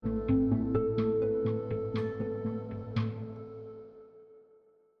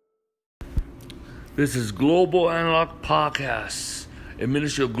This is Global Analog Podcasts, a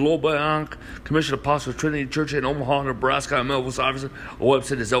ministry of Global Analog, Commission Apostle Trinity Church in Omaha, Nebraska. I'm Elvis Iverson. Our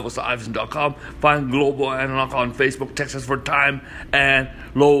website is elvisiverson.com. Find Global Analog on Facebook. Text us for time and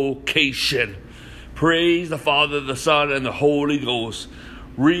location. Praise the Father, the Son, and the Holy Ghost.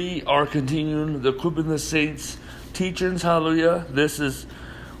 We are continuing the Equipping the Saints teachings. Hallelujah. This is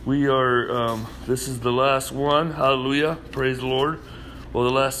the last one. Hallelujah. Praise the Lord. Well, the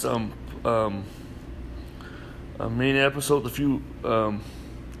last main episode, a few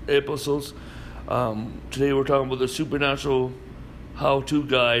episodes. Today we're talking about the Supernatural How-To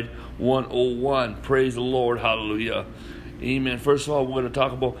Guide 101. Praise the Lord. Hallelujah. Amen. First of all, we're going to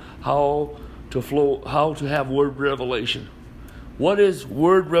talk about how to have word revelation. What is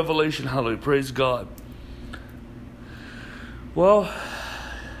word revelation? Hallelujah. Praise God. Well,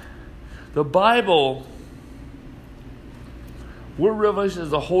 the Bible, word revelation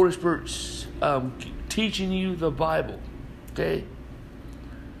is the Holy Spirit teaching you the Bible. Okay?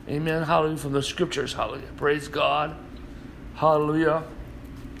 Amen. Hallelujah. From the scriptures. Hallelujah. Praise God. Hallelujah.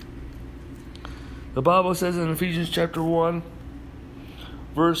 The Bible says in Ephesians chapter 1,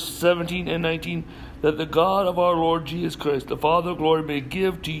 verse 17 and 19, that the God of our Lord Jesus Christ, the Father of glory, may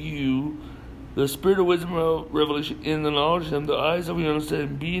give to you the spirit of wisdom and revelation in the knowledge of Him, the eyes of your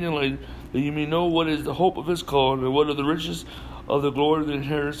understanding being enlightened, that you may know what is the hope of His calling, and what are the riches of the glory of the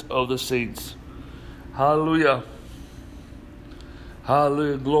inheritance of the saints. Hallelujah.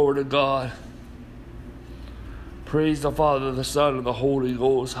 Hallelujah. Glory to God. Praise the Father, the Son, and the Holy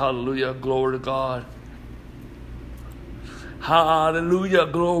Ghost. Hallelujah. Glory to God. Hallelujah.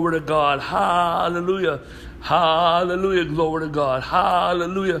 Glory to God. Hallelujah. Hallelujah. Glory to God.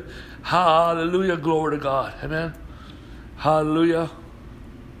 Hallelujah. Hallelujah. Glory to God. Amen. Hallelujah.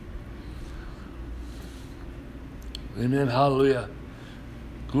 Amen. Hallelujah.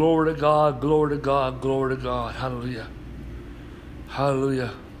 Glory to God. Glory to God. Glory to God. Hallelujah.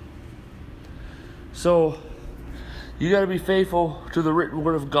 Hallelujah. So, you got to be faithful to the written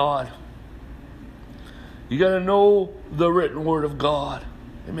word of God. You got to know the written word of God.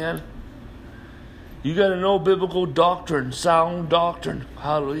 Amen. You got to know biblical doctrine, sound doctrine.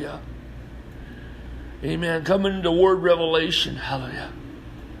 Hallelujah. Amen. Coming into word revelation. Hallelujah.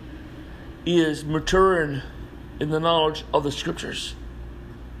 Is maturing in the knowledge of the scriptures.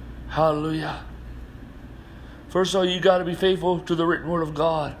 Hallelujah. First of all, you got to be faithful to the written word of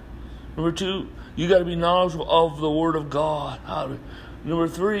God. Number two, you got to be knowledgeable of the word of God. Hallelujah. Number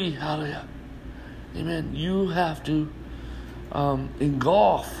three, hallelujah. Amen. You have to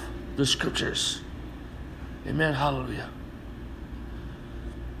engulf the scriptures. Amen. Hallelujah.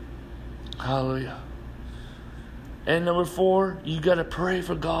 Hallelujah. And number four, you got to pray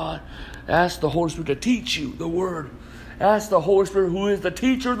for God. Ask the Holy Spirit to teach you the word. Ask the Holy Spirit, who is the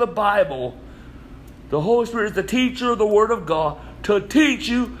teacher of the Bible. The Holy Spirit is the teacher of the word of God, to teach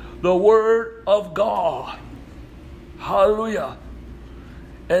you the word of God. Hallelujah.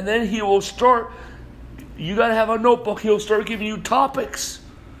 And then He will start. You got to have a notebook. He'll start giving you topics.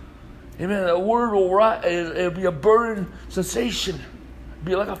 Amen. The word will rise. It'll be a burning sensation. It'll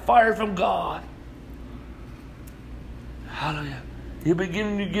be like a fire from God. Hallelujah. He'll be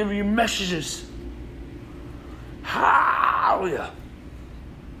giving you messages. Hallelujah.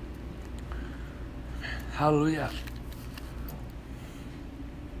 Hallelujah.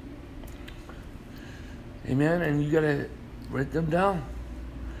 Amen. And you got to write them down.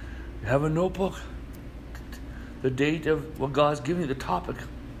 Have a notebook. The date of what God's giving you, the topic.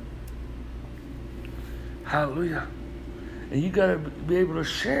 Hallelujah. And you got to be able to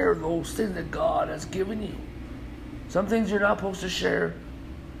share those things that God has given you. Some things you're not supposed to share.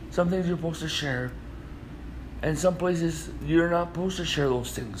 Some things you're supposed to share. And some places you're not supposed to share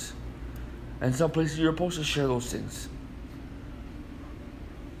those things. And some places you're supposed to share those things.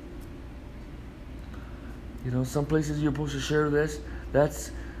 You know, some places you're supposed to share this.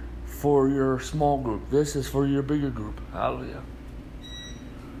 That's for your small group. This is for your bigger group. Hallelujah.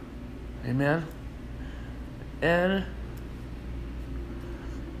 Amen. And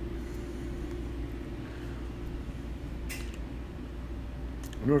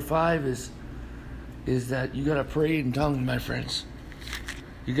number 5 is that you got to pray in tongues, my friends.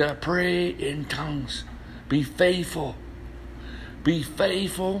 You got to pray in tongues. Be faithful. Be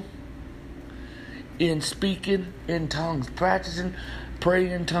faithful in speaking in tongues. Practicing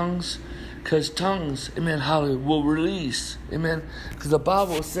praying in tongues. Because tongues, amen, hallelujah, will release. Amen. Because the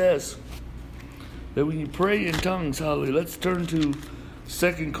Bible says that when you pray in tongues, hallelujah. Let's turn to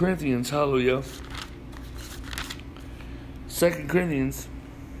 2 Corinthians, hallelujah. 2 Corinthians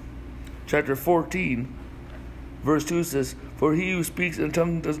chapter 14, verse 2 says, For he who speaks in a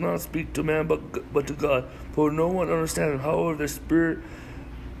tongue does not speak to man, but to God. For no one understands him. However, the Spirit,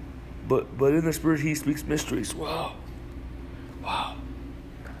 but in the Spirit he speaks mysteries. Wow. Wow.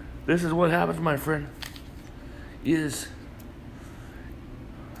 This is what happens, my friend. Amen,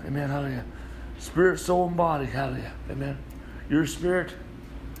 hallelujah. Spirit, soul, and body, hallelujah. Amen. Your spirit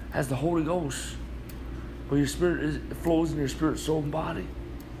has the Holy Ghost. But your spirit flows in your spirit, soul, and body.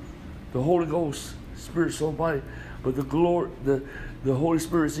 The Holy Ghost, spirit, soul, and body. But the Holy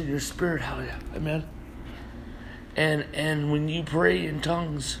Spirit is in your spirit, hallelujah. Amen. And when you pray in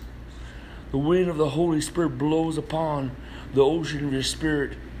tongues, the wind of the Holy Spirit blows upon the ocean of your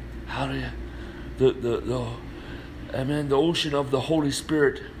spirit. Hallelujah. The ocean of the Holy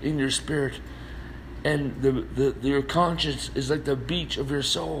Spirit in your spirit. And your conscience is like the beach of your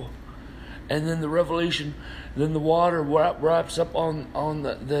soul. And then the revelation, then the water wraps up on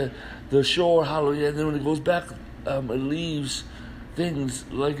the shore, hallelujah. And then when it goes back, it leaves things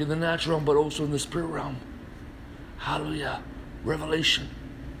like in the natural realm, but also in the spirit realm. Hallelujah. Revelation.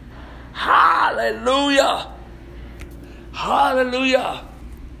 Hallelujah. Hallelujah.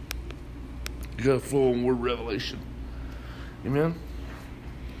 You got to flow in word revelation. Amen.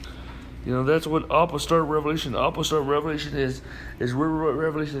 You know, that's what apostolic revelation. Apostolic revelation is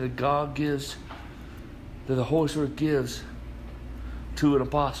revelation that God gives, that the Holy Spirit gives to an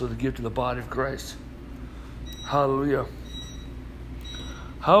apostle to give to the body of Christ. Hallelujah.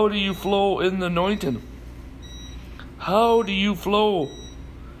 How do you flow in the anointing? How do you flow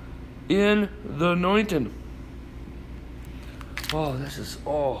in the anointing? Oh, this is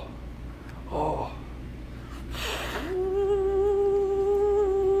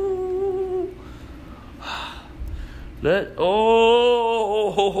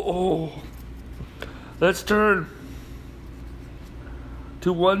Let's turn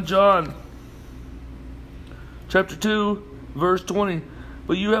to 1 John chapter 2 verse 20.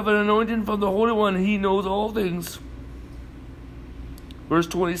 But you have an anointing from the Holy One, he knows all things. Verse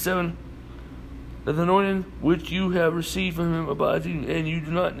 27. The anointing which you have received from him abides in you, and you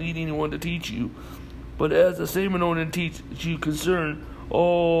do not need anyone to teach you. But as the same anointing teaches you concern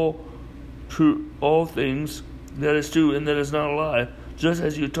all things, that is true and that is not a lie, just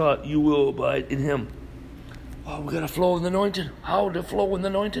as you taught, you will abide in him. Oh, we got to flow in the anointing. How to flow in the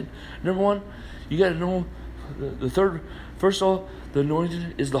anointing? Number one, you got to know first of all, the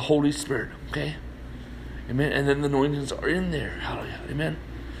anointing is the Holy Spirit. Okay? Amen. And then the anointings are in there. Hallelujah. Amen.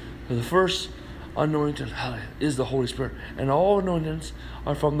 So the first anointing, hallelujah, is the Holy Spirit. And all anointings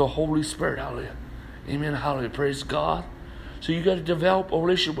are from the Holy Spirit. Hallelujah. Amen. Hallelujah. Praise God. So you got to develop a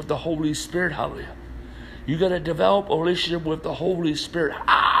relationship with the Holy Spirit. Hallelujah. You got to develop a relationship with the Holy Spirit.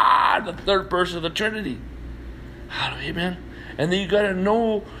 The third person of the Trinity. Hallelujah. Amen. And then you got to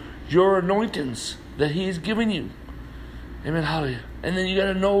know your anointings that He's given you. Amen. Hallelujah. And then you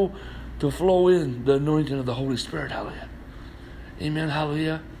got to know to flow in the anointing of the Holy Spirit. Hallelujah. Amen.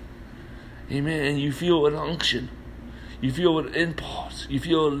 Hallelujah. Amen. And you feel an unction. You feel an impulse. You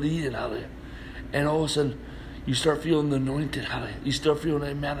feel a leading. Hallelujah. And all of a sudden, you start feeling the anointing. Hallelujah. You start feeling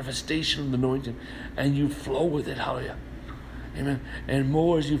a manifestation of the anointing. And you flow with it. Hallelujah. Amen. And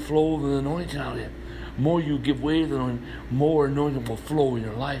more as you flow with the anointing. Hallelujah. More you give way to the anointing, more anointing will flow in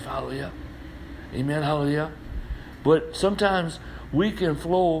your life. Hallelujah. Amen. Hallelujah. But sometimes we can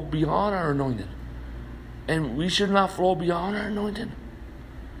flow beyond our anointing. And we should not flow beyond our anointing.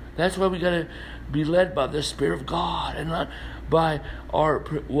 That's why we got to be led by the Spirit of God and not by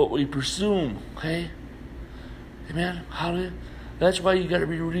what we presume. Okay? Amen. Hallelujah. That's why you got to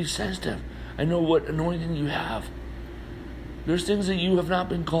be really sensitive. I know what anointing you have. There's things that you have not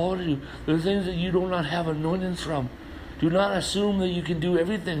been called to do. There's things that you do not have anointings from. Do not assume that you can do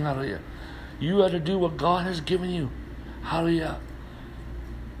everything. Hallelujah. You have to do what God has given you. Hallelujah.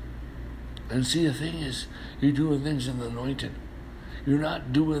 And see, the thing is, you're doing things in the anointing. You're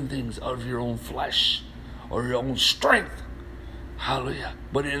not doing things out of your own flesh or your own strength. Hallelujah.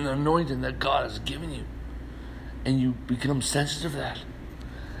 But in the anointing that God has given you. And you become sensitive to that.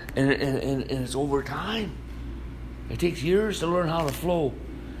 And it's over time. It takes years to learn how to flow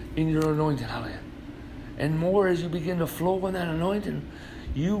in your anointing. Hallelujah. And more as you begin to flow in that anointing,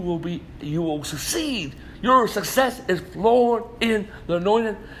 you will succeed. Your success is flowing in the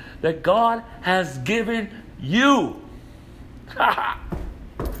anointing that God has given you.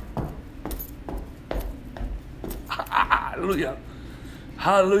 Hallelujah.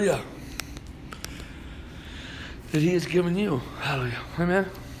 Hallelujah. That He has given you. Hallelujah. Amen.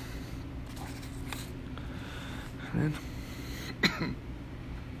 Amen.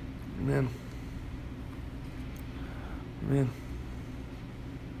 Amen. Amen.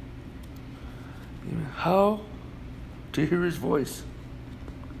 Amen. How to hear His voice.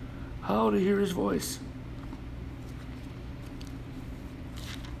 How to hear His voice.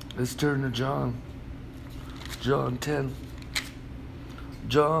 Let's turn to John 10.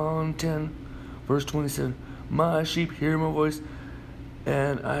 John 10, verse 27. My sheep hear my voice,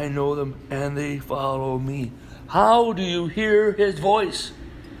 and I know them, and they follow me. How do you hear His voice?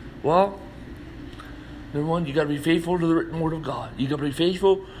 Well, number one, you got to be faithful to the written word of God. You got to be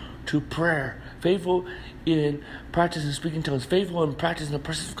faithful to prayer, faithful in practicing speaking tongues, faithful in practicing the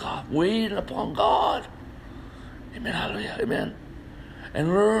presence of God, waiting upon God. Amen. Hallelujah. Amen. And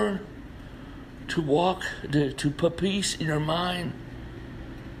learn to walk, to put peace in your mind,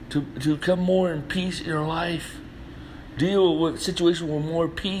 to come more in peace in your life. Deal with situations with more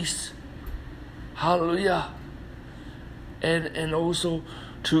peace. Hallelujah. And also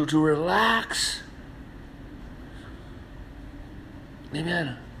to relax.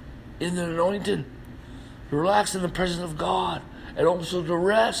 Amen. In the anointing. Relax in the presence of God. And also to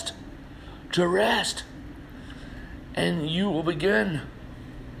rest. To rest. And you will begin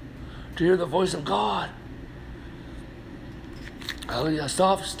to hear the voice of God. Hallelujah. A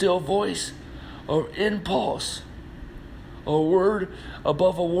soft, still voice or impulse. A word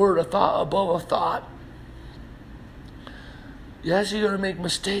above a word. A thought above a thought. Yes, you're going to make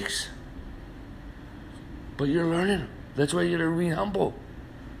mistakes. But you're learning. That's why you're going to be humble.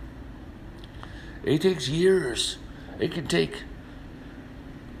 It takes years. It can take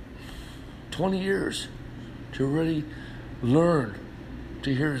 20 years to really learn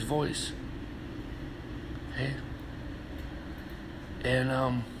to hear His voice. Okay?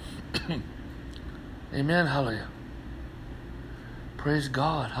 And, amen, hallelujah. Praise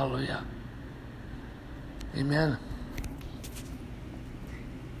God, hallelujah. Amen.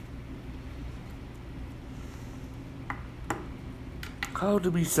 How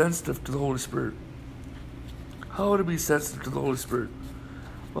to be sensitive to the Holy Spirit. How to be sensitive to the Holy Spirit.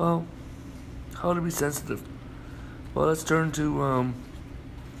 Well, how to be sensitive. Well, let's turn to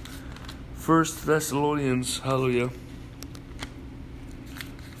 1 Thessalonians. Hallelujah.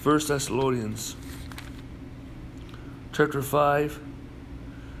 1 Thessalonians. Chapter 5.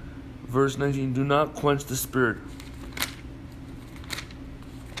 Verse 19. Do not quench the Spirit.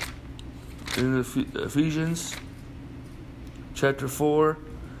 In Ephesians. Chapter 4.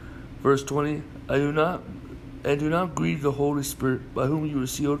 Verse 20. Do not grieve the Holy Spirit, by whom you were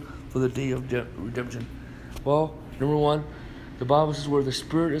sealed for the day of redemption. Well, number one, the Bible says where the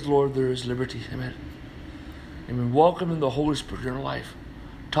Spirit is Lord, there is liberty. Amen. Amen. Welcome in the Holy Spirit in your life.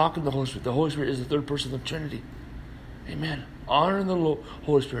 Talk in the Holy Spirit. The Holy Spirit is the third person of the Trinity. Amen. Honoring the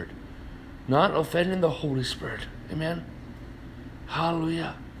Holy Spirit. Not offending the Holy Spirit. Amen.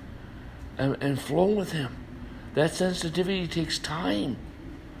 Hallelujah. And flowing with Him. That sensitivity takes time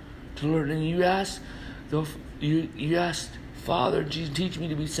to learn. And you ask, Father, Jesus, teach me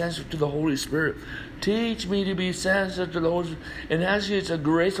to be sensitive to the Holy Spirit. Teach me to be sensitive to the Holy Spirit. And ask you, it's a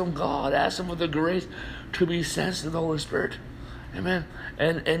grace from God. Ask Him for the grace to be sensitive to the Holy Spirit. Amen.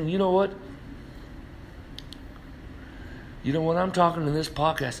 And you know what? You know what I'm talking in this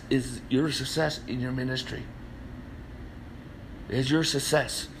podcast is your success in your ministry. Is your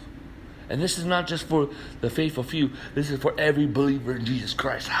success. And this is not just for the faithful few. This is for every believer in Jesus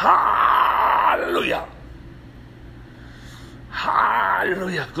Christ. Hallelujah.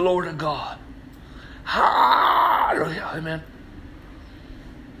 Hallelujah. Glory to God. Hallelujah. Amen.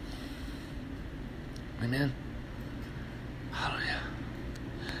 Amen. Hallelujah.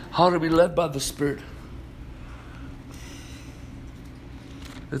 How to be led by the Spirit.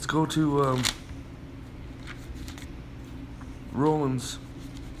 Let's go to Romans.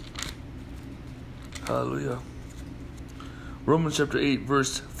 Hallelujah. Romans chapter 8,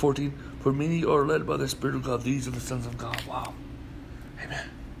 verse 14. For many are led by the Spirit of God. These are the sons of God. Wow. Amen.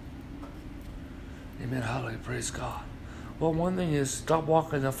 Amen. Hallelujah. Praise God. Well, one thing is stop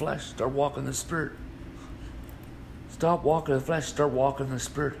walking in the flesh. Start walking in the Spirit. Stop walking in the flesh. Start walking in the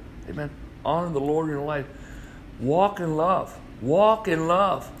Spirit. Amen. Honor the Lord in your life. Walk in love. Walk in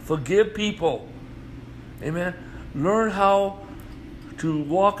love. Forgive people. Amen. Learn how to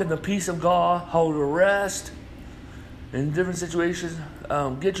walk in the peace of God. How to rest in different situations.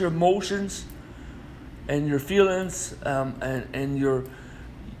 Get your emotions and your feelings and your,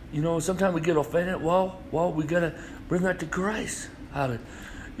 sometimes we get offended. Well, we got to bring that to Christ. Hallelujah.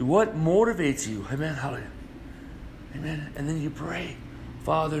 What motivates you? Amen. Hallelujah. Amen. And then you pray,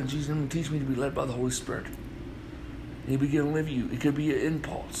 Father, in Jesus' name, teach me to be led by the Holy Spirit. And He begin to live you. It could be an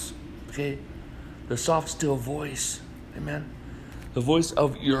impulse. Okay? The soft, still voice. Amen. The voice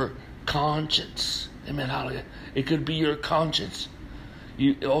of your conscience. Amen. Hallelujah. It could be your conscience.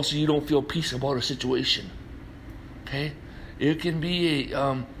 You don't feel peace about a situation. Okay? It can be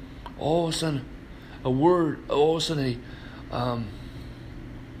all of a sudden a word, all of a sudden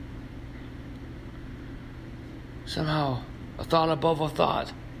somehow a thought above a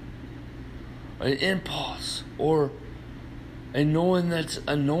thought, an impulse, or a knowing that's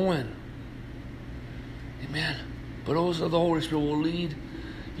a knowing. Amen. But also the Holy Spirit will lead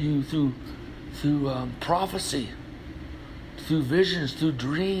you through prophecy, through visions, through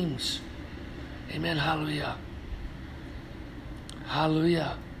dreams. Amen. Hallelujah.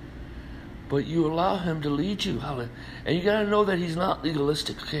 Hallelujah. But you allow Him to lead you. Hallelujah. And you got to know that He's not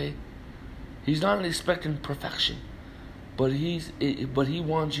legalistic, okay? He's not expecting perfection. But He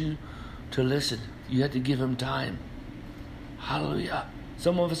wants you to listen. You have to give Him time. Hallelujah.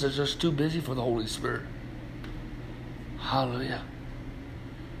 Some of us are just too busy for the Holy Spirit. Hallelujah.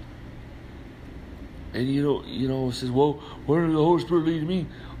 And you know, it says, well, where did the Holy Spirit lead me?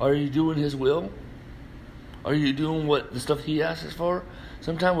 Are you doing His will? Are you doing what the stuff He asks us for?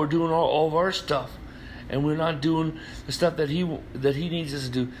 Sometimes we're doing all of our stuff, and we're not doing the stuff that He needs us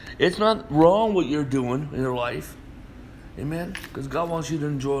to do. It's not wrong what you're doing in your life. Amen? Because God wants you to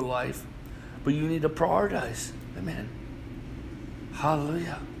enjoy life. But you need to prioritize. Amen.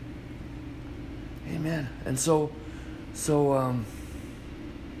 Hallelujah. Amen. And so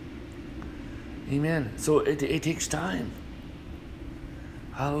amen. So it takes time.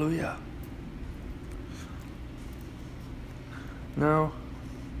 Hallelujah. Now,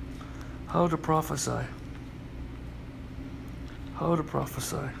 how to prophesy. How to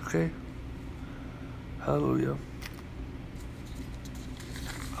prophesy, okay? Hallelujah.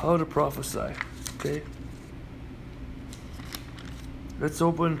 How to prophesy, okay? Let's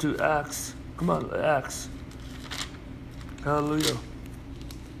open to Acts. Come on, Acts. Hallelujah.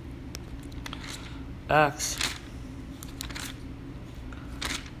 Acts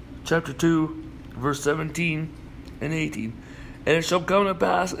chapter 2, verse 17 and 18. And it shall come to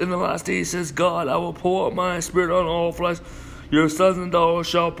pass in the last days, says God, I will pour out my spirit on all flesh. Your sons and daughters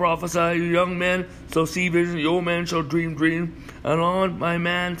shall prophesy, your young men shall see visions, your old men shall dream dreams. And on my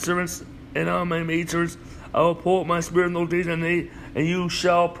manservants and on my maidservants I will pour out my spirit in those days, and you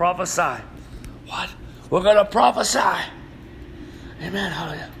shall prophesy. What? We're going to prophesy. Amen.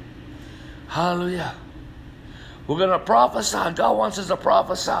 Hallelujah. Hallelujah. We're going to prophesy. God wants us to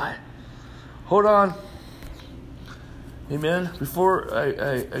prophesy. Hold on. Amen. Before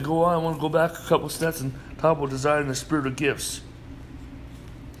I go on, I want to go back a couple steps and talk about desiring the spirit of gifts.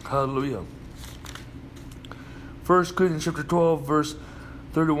 Hallelujah. 1 Corinthians chapter 12, verse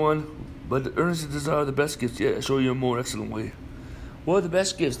 31. But the earnestly desire the best gifts, yet I show you a more excellent way. What are the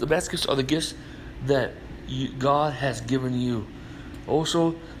best gifts? The best gifts are the gifts that God has given you.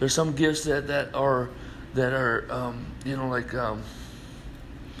 Also, there's some gifts that are that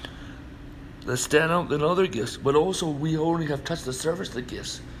stand out than other gifts. But also, we only have touched the surface of the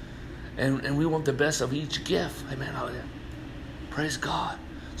gifts, and we want the best of each gift. Amen. Hallelujah. Praise God.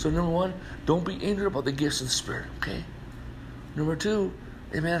 So number one, don't be ignorant about the gifts of the Spirit. Okay. Number two,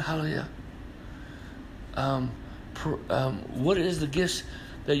 amen. Hallelujah. What is the gifts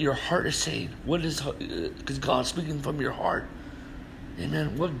that your heart is saying? What is, because God's speaking from your heart.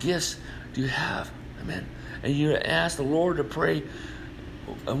 Amen. What gifts do you have? Amen. And you ask the Lord to pray.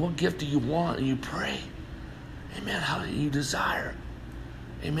 And what gift do you want? And you pray. Amen. Hallelujah. You desire.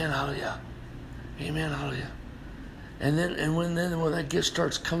 Amen. Hallelujah. Amen. Hallelujah. And then when that gift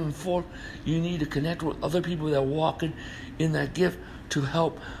starts coming forth, you need to connect with other people that are walking in that gift to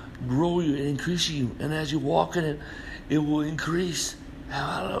help grow you and increase you. And as you walk in it, it will increase.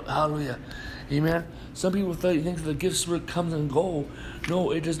 Hallelujah. Amen. Some people think the gift spirit comes and go.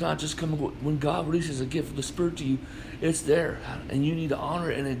 No, it does not just come and go. When God releases a gift of the Spirit to you, it's there. And you need to honor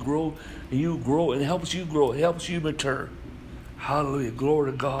it and it grow. And you grow. And it helps you grow. It helps you mature. Hallelujah.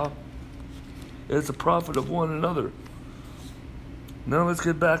 Glory to God. It's a prophet of one another. Now let's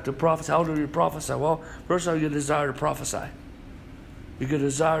get back to prophecy. How do you prophesy? Well, first of all, you desire to prophesy. You get a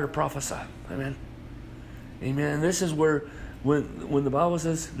desire to prophesy. Amen. Amen. And this is where, when the Bible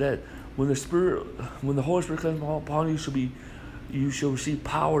says that when the Holy Spirit comes upon you, you shall receive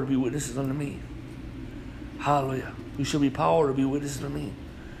power to be witnesses unto me. Hallelujah. You shall be power to be witnesses unto me.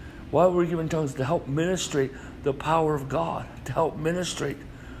 Why were we given tongues? To help ministrate the power of God. To help ministrate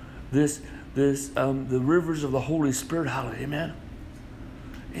the rivers of the Holy Spirit. Hallelujah. Amen.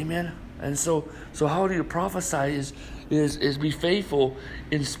 Amen. And so how do you prophesy is be faithful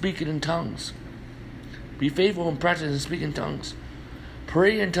in speaking in tongues. Be faithful in practicing speaking in tongues.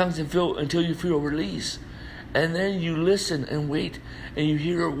 Pray in tongues until you feel a release. And then you listen and wait and you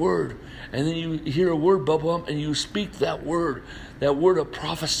hear a word. And then you hear a word bubble up and you speak that word of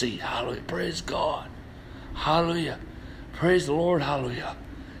prophecy. Hallelujah. Praise God. Hallelujah. Praise the Lord. Hallelujah.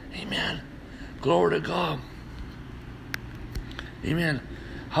 Amen. Glory to God. Amen.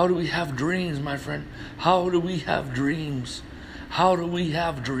 How do we have dreams, my friend? How do we have dreams? How do we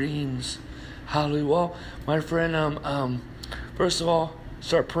have dreams? Hallelujah. Well, my friend, first of all,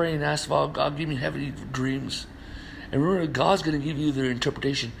 start praying. Ask God, give me heavenly dreams. And remember, God's going to give you their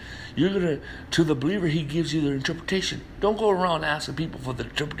interpretation. To the believer, He gives you their interpretation. Don't go around asking people for the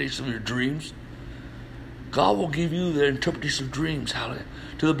interpretation of your dreams. God will give you the interpretation of dreams. Hallelujah.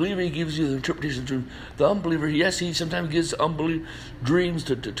 To the believer, He gives you the interpretation of dreams. The unbeliever, yes, He sometimes gives unbeliever dreams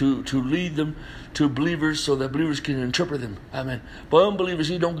to lead them to believers so that believers can interpret them. Amen. But unbelievers,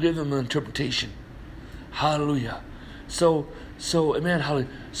 He don't give them an interpretation. Hallelujah. So, amen. Hallelujah.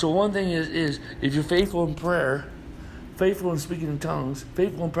 So one thing is if you're faithful in prayer, faithful in speaking in tongues,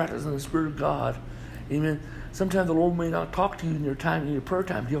 faithful in practicing the Spirit of God, amen. Sometimes the Lord may not talk to you in your prayer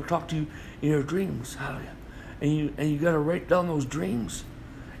time. He'll talk to you in your dreams. Hallelujah. And you got to write down those dreams.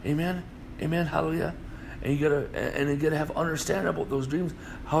 Amen. Amen. Hallelujah. And you gotta have understanding about those dreams,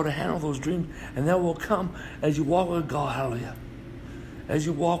 how to handle those dreams, and that will come as you walk with God. Hallelujah. As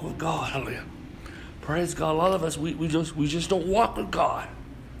you walk with God. Hallelujah. Praise God. A lot of us we just don't walk with God.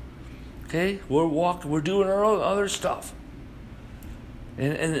 Okay, we're doing our other stuff,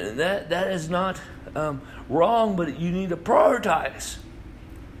 and that is not wrong, but you need to prioritize.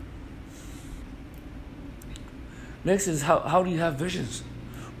 Next is how do you have visions?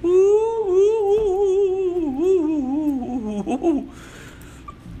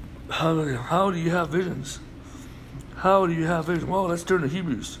 Hallelujah. How do you have visions? How do you have visions? Well, let's turn to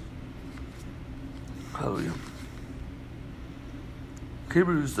Hebrews. Hallelujah.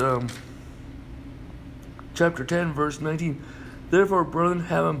 Hebrews chapter 10, verse 19. Therefore, brethren,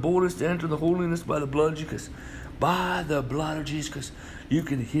 having boldness to enter the holiness by the blood of Jesus. By the blood of Jesus, you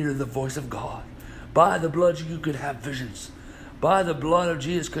can hear the voice of God. By the blood, you could have visions. By the blood of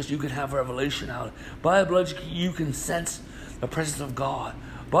Jesus, because you can have revelation out. By the blood, you can sense the presence of God.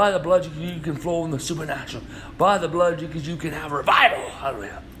 By the blood, you can flow in the supernatural. By the blood, because you can have revival.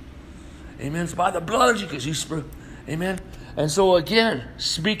 Hallelujah. Amen. So by the blood of Jesus, you spirit. Amen. And so again,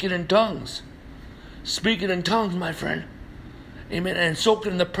 speaking in tongues. Speaking in tongues, my friend. Amen. And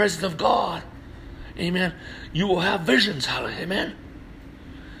soaking in the presence of God. Amen. You will have visions. Hallelujah. Amen.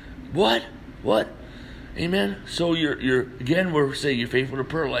 What? Amen. So you're again, we're saying you're faithful to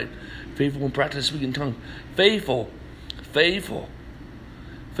prayer life, faithful in practice speaking in tongues, faithful.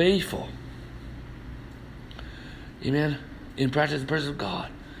 Amen. In practice the presence of God,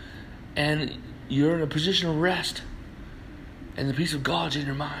 and you're in a position of rest, and the peace of God's in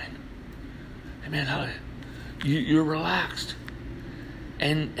your mind. Amen. Hallelujah. You're relaxed,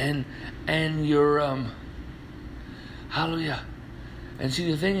 and you're hallelujah. And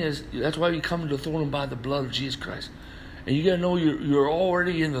see, the thing is, that's why we come to the throne room by the blood of Jesus Christ. And you gotta know you're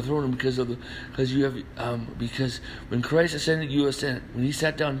already in the throne room because when Christ ascended, you ascended. When He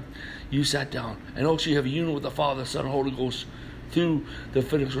sat down, you sat down. And also you have a union with the Father, Son, and Holy Ghost through the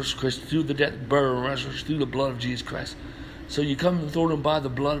finished work of Christ, through the death, burial, and resurrection, through the blood of Jesus Christ. So you come to the throne room by the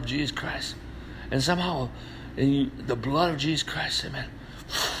blood of Jesus Christ, and somehow, the blood of Jesus Christ, amen.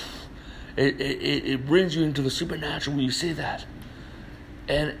 It brings you into the supernatural when you say that.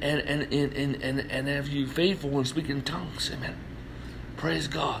 And if you're faithful when speaking in tongues, amen. Praise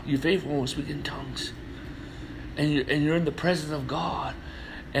God. You're faithful when speaking in tongues. And you're in the presence of God.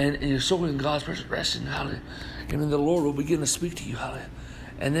 And you're soaking in God's presence, resting, hallelujah. And then the Lord will begin to speak to you, hallelujah.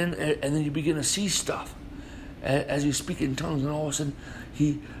 And then you begin to see stuff as you speak in tongues, and all of a sudden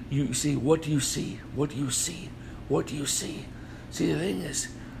you see, what do you see? What do you see? What do you see? See, the thing is,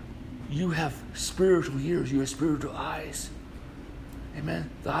 you have spiritual ears, you have spiritual eyes. Amen.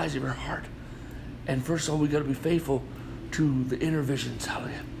 The eyes of your heart. And first of all, we got to be faithful to the inner visions,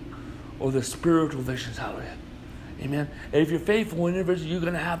 hallelujah, or the spiritual visions, hallelujah. Amen. And if you're faithful in inner visions, you're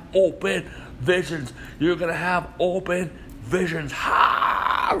going to have open visions. You're going to have open visions.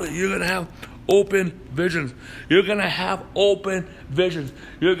 Hallelujah. You're going to have open visions. You're going to have open visions.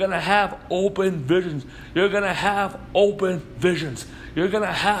 You're going to have open visions. You're going to have open visions. You're going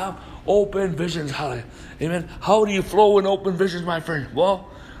to have open visions. Hallelujah. Amen. How do you flow in open visions, my friend?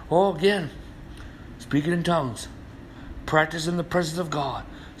 Well, again, speaking in tongues, practicing the presence of God,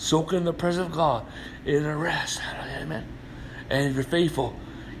 soaking in the presence of God, in a rest. Hallelujah. Amen. And if you're faithful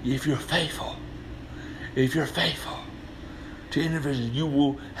to inner visions, you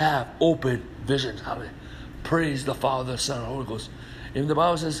will have open visions. Hallelujah. Praise the Father, the Son, and the Holy Ghost. And the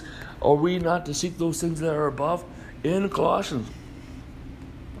Bible says, are we not to seek those things that are above? In Colossians,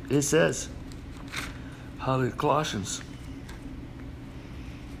 it says, hallelujah, Colossians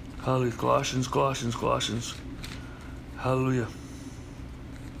Hallelujah. Colossians. Hallelujah.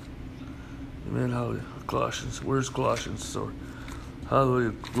 Amen. Hallelujah. Colossians. Where's Colossians? Sorry.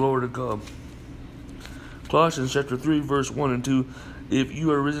 Hallelujah. Glory to God. Colossians chapter 3, verse 1 and 2. If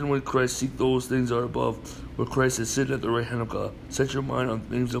you are risen with Christ, seek those things that are above, where Christ is sitting at the right hand of God. Set your mind on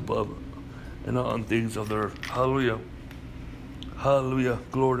things above and not on things of the earth. Hallelujah. Hallelujah.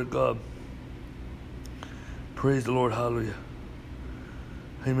 Glory to God. Praise the Lord. Hallelujah.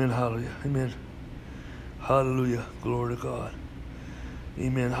 Amen. Hallelujah. Amen. Hallelujah. Glory to God.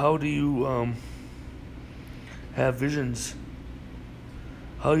 Amen. How do you have visions?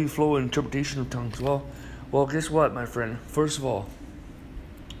 How do you flow in interpretation of tongues? Well, guess what, my friend? First of all,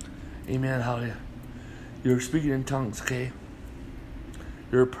 amen, hallelujah. You're speaking in tongues, okay?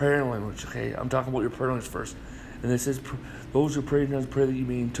 You're a prayer language, okay? I'm talking about your prayer language first. And it says, those who pray in tongues pray that you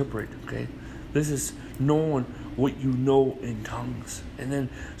may interpret, okay? This is knowing what you know in tongues. And then,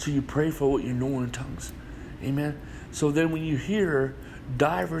 so you pray for what you know in tongues. Amen? So then when you hear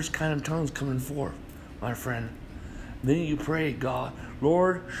diverse kind of tongues coming forth, my friend, then you pray, God,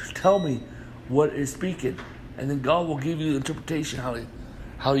 Lord, tell me what is speaking. And then God will give you the interpretation,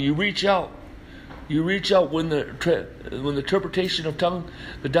 how you reach out. You reach out when the interpretation of tongue,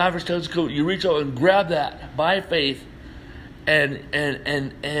 the diverse tongues go, you reach out and grab that by faith, and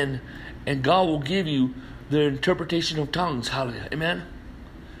God will give you the interpretation of tongues. Hallelujah. Amen.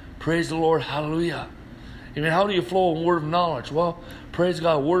 Praise the Lord. Hallelujah. Amen. How do you flow in word of knowledge? Well, praise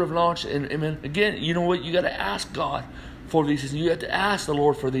God, word of knowledge, and amen. Again, you know what? You got to ask God for these things. You have to ask the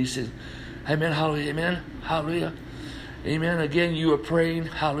Lord for these things. Amen. Hallelujah. Amen. Hallelujah. Amen. Again, you are praying.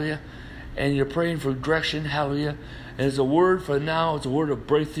 Hallelujah. And you're praying for direction. Hallelujah. And it's a word for now. It's a word of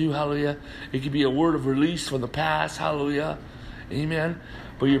breakthrough. Hallelujah. It could be a word of release from the past. Hallelujah. Amen.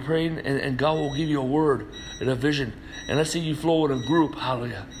 But you're praying, and God will give you a word and a vision. And let's say you flow in a group.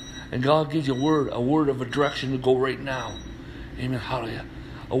 Hallelujah. And God gives you a word of a direction to go right now. Amen. Hallelujah.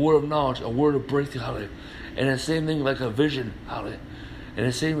 A word of knowledge, a word of breakthrough. Hallelujah. And the same thing like a vision. Hallelujah. And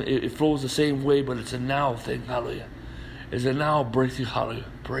it flows the same way, but it's a now thing. Hallelujah. It's a now breakthrough. Hallelujah.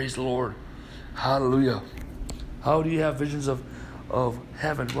 Praise the Lord. Hallelujah. How do you have visions of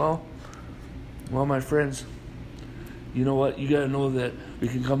heaven? Well, my friends, you know what? You got to know that we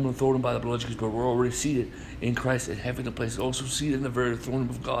can come to the throne by the blood of Jesus, but we're already seated in Christ in heavenly places, also seated in the very throne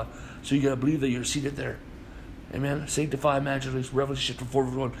of God. So you got to believe that you're seated there. Amen. Sanctify, imagination, Revelation chapter 4,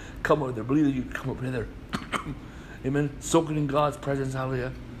 verse 1. Come up there. Believe that you can come up there. Amen. Soaking in God's presence.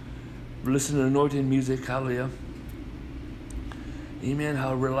 Hallelujah. Listen to anointing music. Hallelujah. Amen.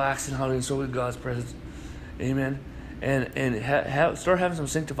 How relaxing. Hallelujah. Soaking in God's presence. Amen. And start having some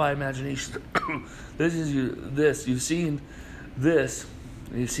sanctified imagination. You've seen this.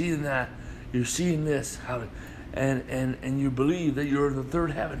 You've seen that. You're seeing this. Hallelujah. And you believe that you're in the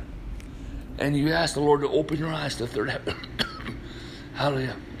third heaven. And you ask the Lord to open your eyes to the third heaven.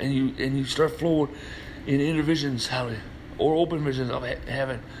 Hallelujah. And you start flowing in inner visions. Hallelujah. Or open visions of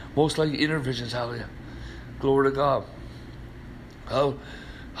heaven. Most likely inner visions. Hallelujah. Glory to God.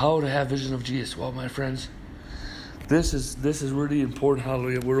 How to have visions of Jesus? Well, my friends, this is really important.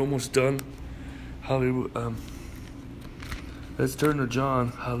 Hallelujah. We're almost done. Hallelujah. Let's turn to John.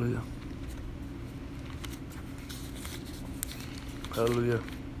 Hallelujah. Hallelujah.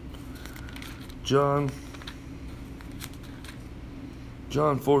 John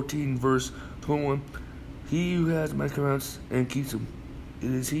 14, verse 21. He who has my commandments and keeps them,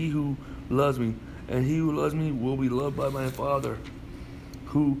 it is he who loves me, and he who loves me will be loved by my Father,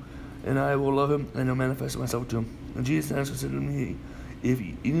 and I will love him and will manifest myself to him. And Jesus answered and said to me, if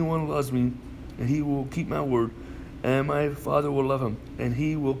anyone loves me, and he will keep my word, and my Father will love him, and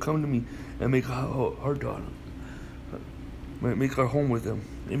he will come to me and make our home with him.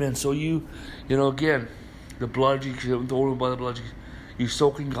 Amen. So again, the blood, you don't by the blood, you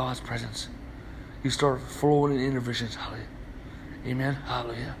soak in God's presence. You start flowing in inner visions. Hallelujah. Amen.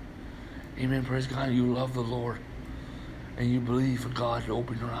 Hallelujah. Amen. Praise God. You love the Lord. And you believe for God to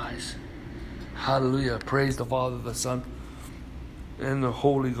open your eyes. Hallelujah. Praise the Father, the Son, and the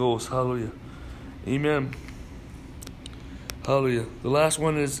Holy Ghost. Hallelujah. Amen. Hallelujah. The last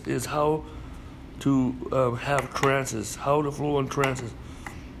one is how to have trances. How to flow in trances.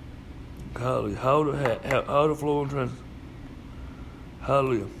 Hallelujah. How to flow in trances.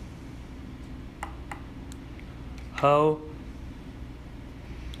 Hallelujah. How?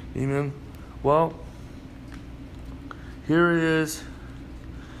 Amen. Well, here it is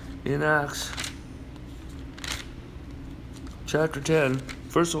in Acts chapter 10.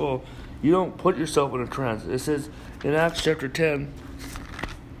 First of all, you don't put yourself in a trance. It says in Acts chapter 10,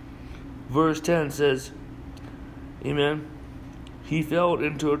 verse 10 says, amen, he fell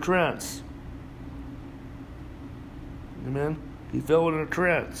into a trance. Amen. He fell in a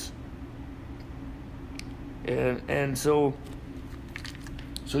trance. And so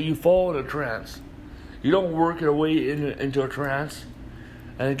you fall in a trance. You don't work your way into a trance.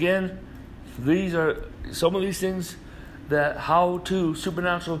 And again, these are some of these things that how to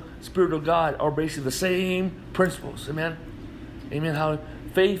supernatural spirit of God are basically the same principles. Amen. Amen. How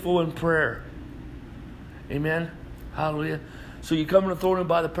faithful in prayer. Amen. Hallelujah. So you come to the throne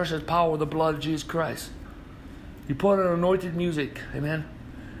by the precious power of the blood of Jesus Christ. You put on anointed music. Amen.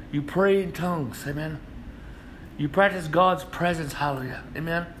 You pray in tongues. Amen. You practice God's presence. Hallelujah.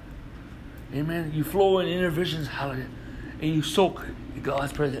 Amen. Amen. You flow in inner visions. Hallelujah. And you soak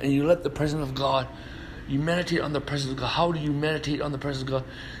God's presence. And you let the presence of God. You meditate on the presence of God. How do you meditate on the presence of God?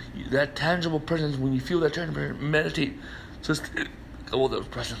 That tangible presence. When you feel that tangible presence, meditate. Just go with the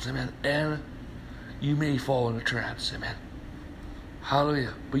presence. Amen. And you may fall in a trance. Amen.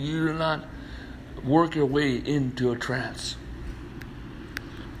 Hallelujah. But you do not work your way into a trance.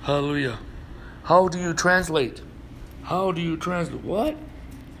 Hallelujah. How do you translate? How do you translate? What?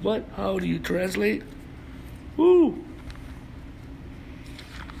 How do you translate? Woo!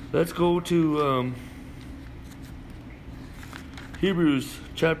 Let's go to Hebrews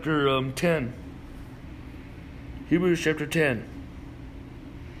chapter 10. Hebrews chapter 10.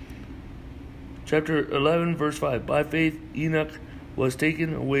 Chapter 11, verse 5. By faith Enoch was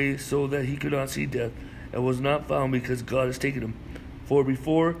taken away so that he could not see death, and was not found because God has taken him. For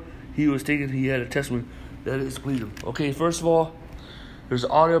before he was taken, he had a testimony that is pleased him. Okay, first of all, there's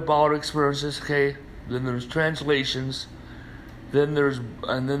audio experiences. Okay, then there's translations, then there's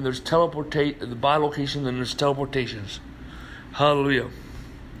teleportate the bilocation. Then there's teleportations. Hallelujah,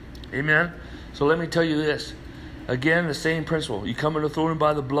 amen. So let me tell you this again: the same principle. You come in the throne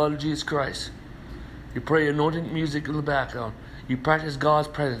by the blood of Jesus Christ. You pray anointing music in the background. You practice God's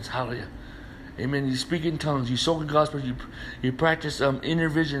presence. Hallelujah. Amen. You speak in tongues. You soak in God's presence. You practice inner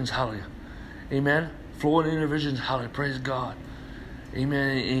visions. Hallelujah. Amen. Flow in inner visions. Hallelujah. Praise God.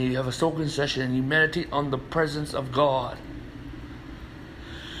 Amen. And you have a soaking session and you meditate on the presence of God.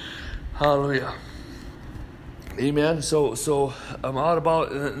 Hallelujah. Amen. So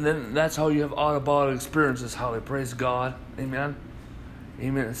and then that's how you have audible experiences. Hallelujah. Praise God. Amen.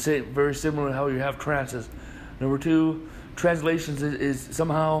 Amen. Very similar to how you have trances. Number 2, translations is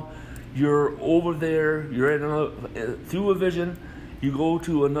somehow you're over there, you're in through a vision, you go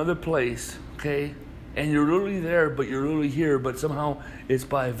to another place, okay, and you're literally there, but you're literally here, but somehow it's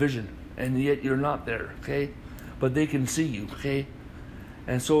by a vision, and yet you're not there, okay, but they can see you, okay,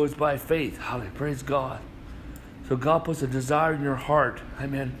 and so it's by faith. Hallelujah, praise God. So God puts a desire in your heart,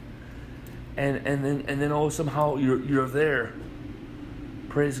 amen, and then somehow you're there.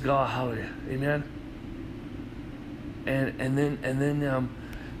 Praise God, hallelujah, amen. And then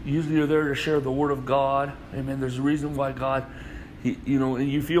usually you're there to share the word of God, amen. There's a reason why God,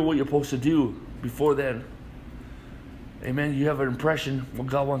 and you feel what you're supposed to do before then, amen. You have an impression what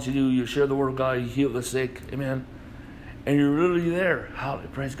God wants you to do. You share the word of God, you heal the sick, amen. And you're really there, hallelujah,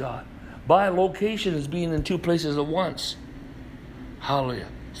 praise God. By location is being in 2 places at once, hallelujah,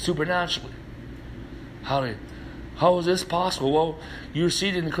 supernaturally, hallelujah. How is this possible? Well, you're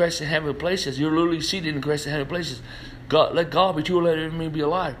seated in Christ in heavenly places. You're literally seated in Christ in heavenly places. God, let God be true, let every man be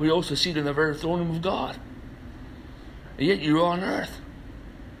alive. We're also seated in the very throne room of God. And yet you're on earth.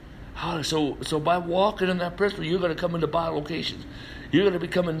 So by walking in that principle, you're going to come into bilocations. You're going to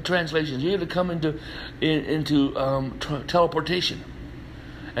become in translations. You're going to come into teleportation.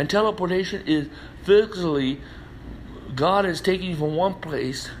 And teleportation is physically, God is taking you from one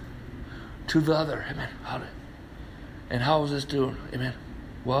place to the other. Amen. Hallelujah. And how is this doing? Amen.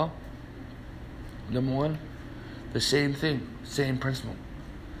 Well, number 1, the same thing, same principle.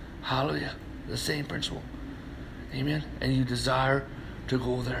 Hallelujah. The same principle. Amen. And you desire to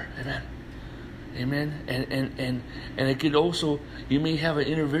go there. Amen. Amen. And it could also, you may have an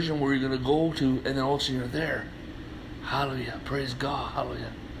inner vision where you're going to go to, and then also you're there. Hallelujah. Praise God.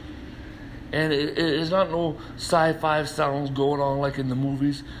 Hallelujah. And it's not no sci-fi sounds going on like in the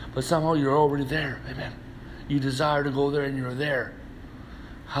movies, but somehow you're already there. Amen. You desire to go there, and you're there.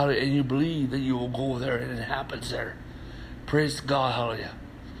 Hallelujah. And you believe that you will go there, and it happens there. Praise God. Hallelujah.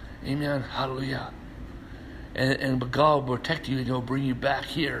 Amen. Hallelujah. But God will protect you, and He'll bring you back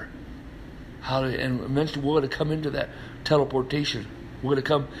here. Hallelujah. And eventually we're going to come into that teleportation. We're going to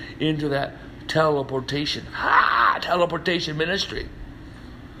come into that teleportation. Teleportation ministry.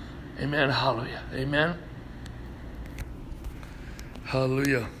 Amen. Hallelujah. Amen.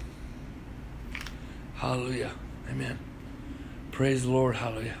 Hallelujah. Hallelujah. Amen. Praise the Lord.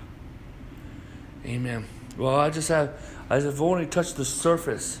 Hallelujah. Amen. Well, I as I've only touched the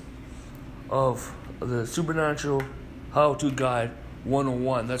surface of the Supernatural How-To Guide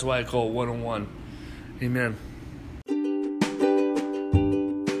 101. That's why I call it 101. Amen.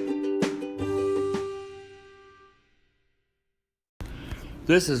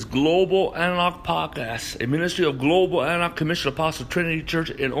 This is Global Antioch Podcast, a ministry of Global Antioch Commission Apostle Trinity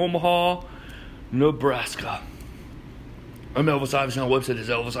Church in Omaha, Nebraska. I'm Elvis Iverson. Our website is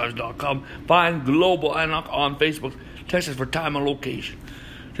elvisivers.com. Find Global Antioch on Facebook. Text us for time and location.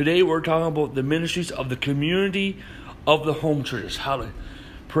 Today we're talking about the ministries of the community of the home churches. Hallelujah.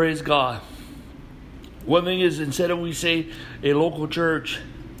 Praise God. One thing is, instead of we say a local church,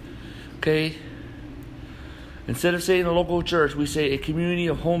 okay, instead of saying a local church, we say a community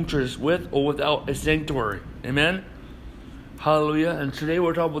of home churches with or without a sanctuary. Amen? Hallelujah. And today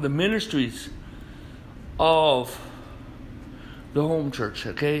we're talking about the ministries of the home church.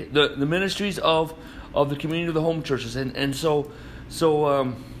 Okay? The ministries of the community of the home churches. And so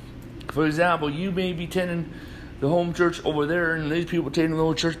for example, you may be attending the home church over there, and these people attending the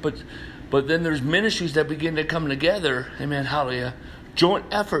home church, but then there's ministries that begin to come together. Amen? Hallelujah. Joint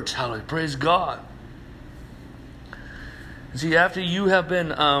efforts. Hallelujah. Praise God. See, after you have been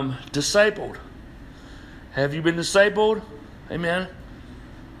discipled, have you been discipled? Amen.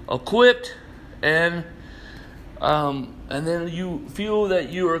 Equipped, and then you feel that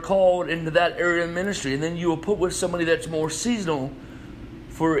you are called into that area of ministry, and then you will put with somebody that's more seasonal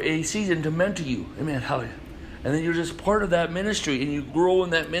for a season to mentor you. Amen. Hallelujah. And then you're just part of that ministry, and you grow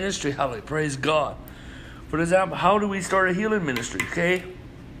in that ministry. Hallelujah. Praise God. For example, how do we start a healing ministry? Okay.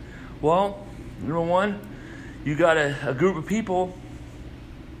 Well, number one, you got a group of people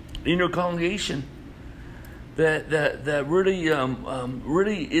in your congregation that really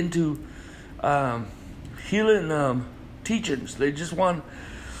really into healing teachings. They just want,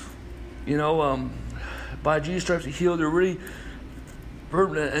 by Jesus' stripes to heal. They're really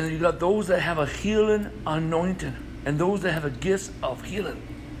fervent, and you got those that have a healing anointing, and those that have a gift of healing.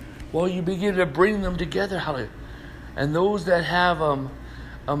 Well, you begin to bring them together, hallelujah. And those that have a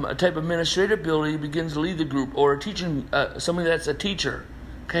type of administrative ability begins to lead the group, or a teaching, somebody that's a teacher,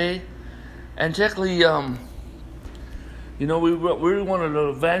 okay? And technically, we really want an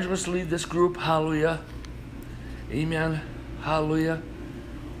evangelist to lead this group, hallelujah, amen, hallelujah,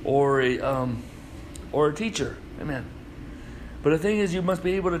 or a teacher, amen. But the thing is, you must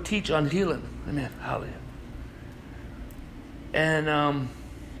be able to teach on healing, amen, hallelujah.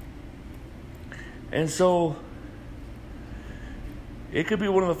 And so it could be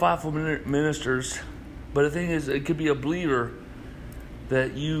one of the fivefold ministers, but the thing is, it could be a believer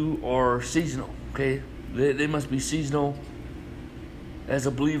that you are seasonal, okay? They must be seasonal as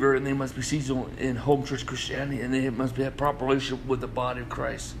a believer, and they must be seasonal in home church Christianity, and they must have proper relationship with the body of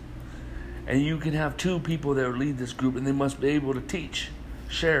Christ. And you can have two people that lead this group, and they must be able to teach,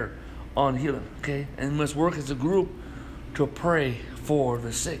 share on healing, okay? And must work as a group to pray for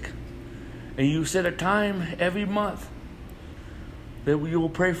the sick. And you set a time every month that we will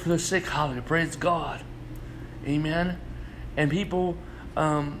pray for the sick. Hallelujah. Praise God. Amen. And people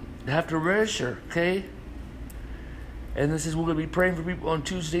have to register, okay? And this is, we're going to be praying for people on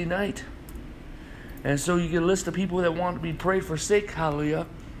Tuesday night. And so you get a list of people that want to be prayed for sick. Hallelujah.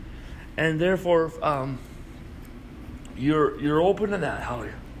 And therefore, you're open to that.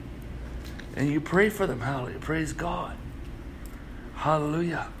 Hallelujah. And you pray for them. Hallelujah. Praise God.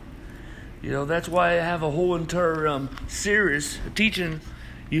 Hallelujah. That's why I have a whole entire series teaching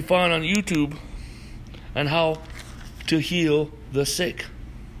you find on YouTube on how to heal the sick.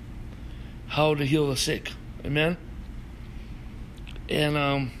 How to heal the sick. Amen?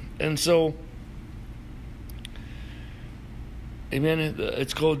 And so, amen,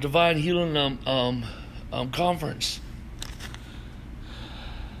 it's called Divine Healing Conference.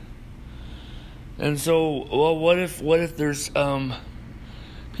 And so, well, what if there's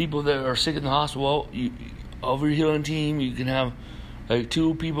people that are sick in the hospital? Well, over your healing team, you can have like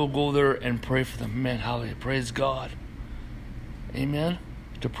two people go there and pray for them. Amen. Hallelujah. Praise God. Amen.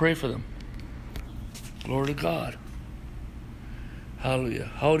 To pray for them. Glory to God.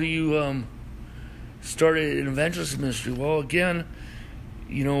 Hallelujah. How do you start an evangelist ministry? Well, again,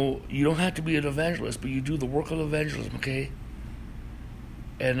 you don't have to be an evangelist, but you do the work of evangelism, okay?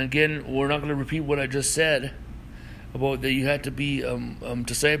 And again, we're not going to repeat what I just said about that you have to be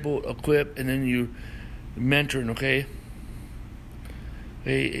discipled, equipped, and then you mentoring, okay?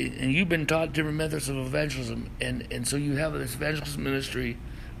 And you've been taught different methods of evangelism, and so you have this evangelist ministry,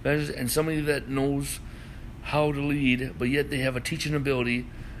 and somebody that knows how to lead, but yet they have a teaching ability,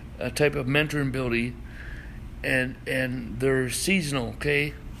 a type of mentoring ability, and they're seasonal,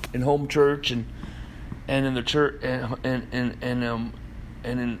 okay, in home church, and and in the church, and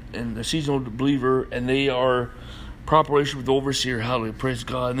in the seasonal believer, and they are proper relationship with the overseer. Hallelujah, praise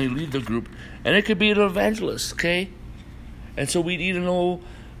God, and they lead the group, and it could be an evangelist, okay? And so we need to know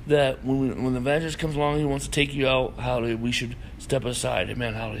that when the evangelist comes along, he wants to take you out, hallelujah, we should step aside,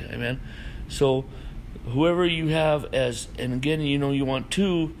 amen, hallelujah, amen. So whoever you have as, and again, you want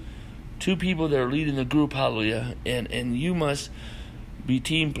two people that are leading the group, hallelujah, and you must be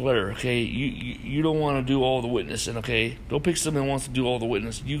team player, okay? You don't want to do all the witnessing, okay? Don't pick someone that wants to do all the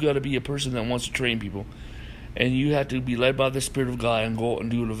witness. You got to be a person that wants to train people, and you have to be led by the Spirit of God and go out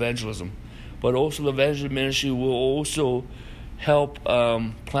and do an evangelism. But also the evangelism ministry will also help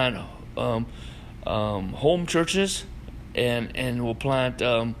plant home churches, and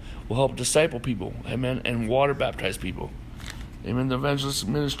will help disciple people, amen, and water baptize people, amen. The evangelist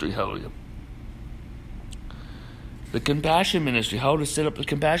ministry, hallelujah. The compassion ministry, how to set up the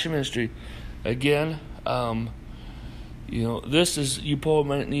compassion ministry. Again, this is, you probably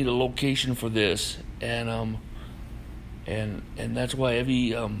might need a location for this, and that's why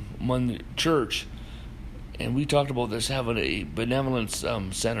every Monday church, and we talked about this, having a benevolence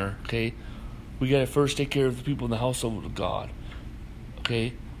center, okay? We got to first take care of the people in the household of God,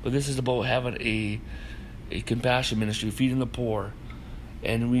 okay? But this is about having a compassion ministry, feeding the poor,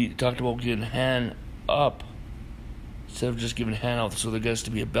 and we talked about getting hand up instead of just giving handouts, so there gets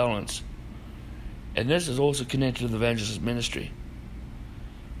to be a balance. And this is also connected to the evangelist ministry.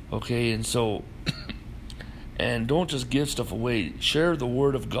 Okay, and so, and don't just give stuff away. Share the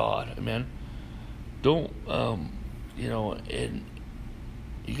word of God, amen. Don't, and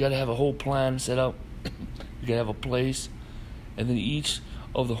you got to have a whole plan set up. You got to have a place. And then each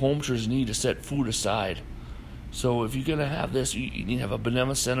of the home churches need to set food aside. So if you're going to have this, you need to have a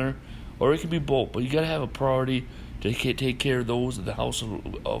benevolent center, or it can be both, but you got to have a priority to take care of those in the house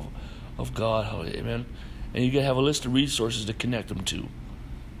of God, hallelujah, amen. And you got to have a list of resources to connect them to,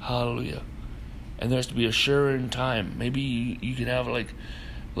 hallelujah. And there has to be a sharing time. Maybe you can have like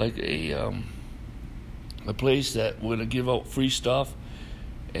a place that we're going to give out free stuff,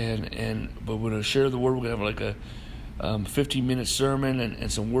 but we're going to share the word. We're going to have like a 15-minute sermon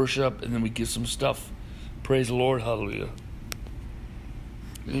and some worship, and then we give some stuff. Praise the Lord, hallelujah,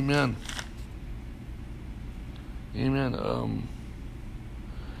 amen. Amen.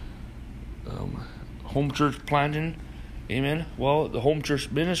 Home church planting. Amen. Well, the home church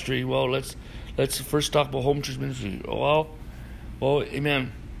ministry. Well, let's first talk about home church ministry. Well,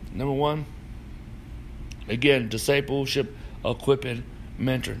 amen. Number one, again, discipleship, equipping,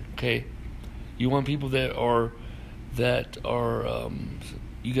 mentoring. Okay, you want people that are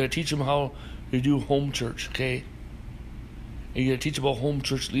you got to teach them how to do home church. Okay, and you got to teach about home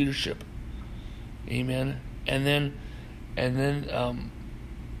church leadership. Amen. And then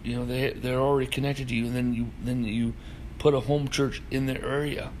they're already connected to you, and then you put a home church in their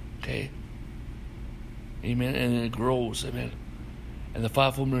area, okay? Amen. And then it grows, amen. And the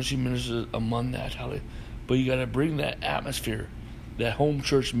fivefold ministry ministers among that, hallelujah. But you got to bring that atmosphere, that home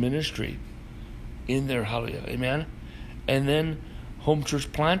church ministry, in there, hallelujah, amen. And then home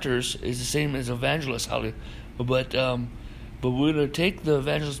church planters is the same as evangelists, hallelujah. But we're going to take the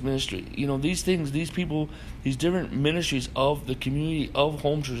evangelist ministry. These things, these people, these different ministries of the community of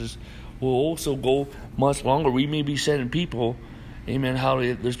home churches will also go much longer. We may be sending people, amen,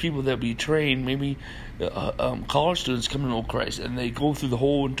 hallelujah. There's people that be trained, maybe college students coming to know Christ, and they go through the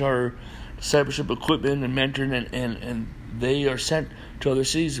whole entire discipleship equipment and mentoring, and they are sent to other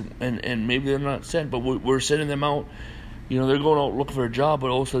cities, and maybe they're not sent, but we're sending them out. They're going out looking for a job, but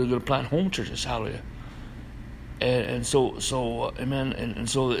also they're going to plant home churches, hallelujah. And so amen, and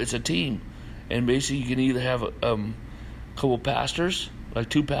so it's a team, and basically you can either have a couple pastors, like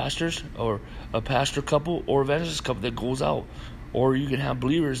two pastors, or a pastor couple, or evangelist couple that goes out, or you can have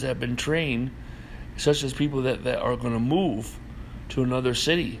believers that have been trained, such as people that are going to move to another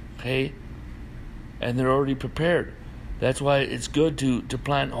city, okay, and they're already prepared. That's why it's good to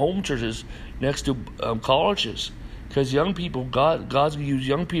plant home churches next to colleges, because young people, God's going to use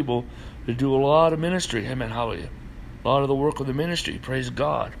young people to do a lot of ministry. Amen. Hallelujah. A lot of the work of the ministry. Praise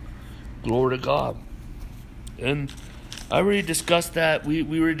God. Glory to God. And I already discussed that. We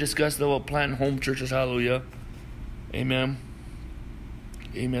already discussed about planting home churches. Hallelujah. Amen.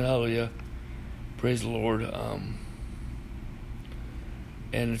 Amen. Hallelujah. Praise the Lord.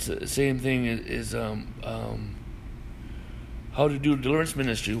 And it's the same thing is how to do a deliverance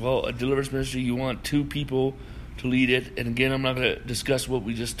ministry. Well, a deliverance ministry, you want two people to lead it. And again, I'm not going to discuss what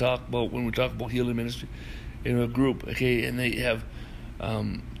we just talked about when we talk about healing ministry in a group, okay? And they have,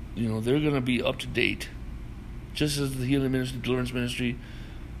 they're going to be up to date, just as the healing ministry, deliverance ministry.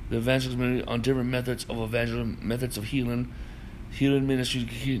 the evangelism ministry on different methods of evangelism, methods of healing ministry,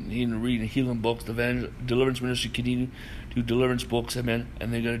 reading healing books. The deliverance ministry continue to do deliverance books, amen.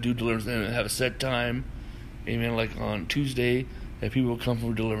 And they're going to do deliverance. They're going to have a set time, amen. Like on Tuesday, that people will come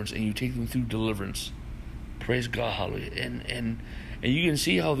for deliverance, and you take them through deliverance. Praise God, hallelujah. And you can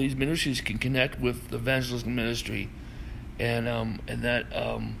see how these ministries can connect with the evangelism ministry, and that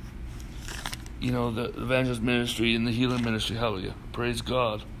the evangelist ministry and the healing ministry, hallelujah. Praise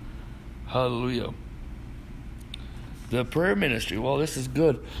God, hallelujah. The prayer ministry, well, this is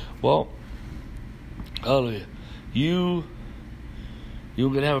good. Well, hallelujah. You're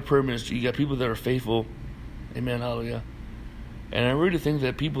going to have a prayer ministry. You got people that are faithful. Amen, hallelujah. And I really think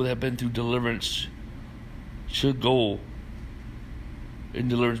that people that have been through deliverance should go in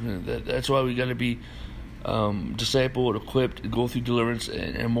deliverance. That's why we got to be discipled, equipped, and go through deliverance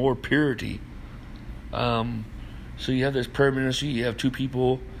and more purity. So you have this prayer ministry. You have 2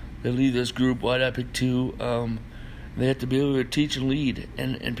 people that lead this group. Why did I pick 2? They have to be able to teach and lead,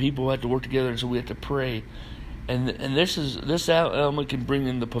 and people have to work together, and so we have to pray. And this element can bring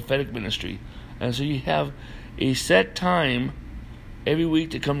in the prophetic ministry. And so you have a set time every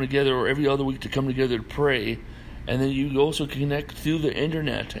week to come together, or every other week to come together to pray. And then you also connect through the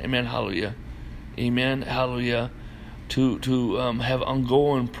internet. Amen, hallelujah. Amen, hallelujah. To have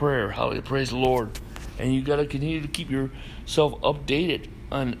ongoing prayer. Hallelujah, praise the Lord. And you got to continue to keep yourself updated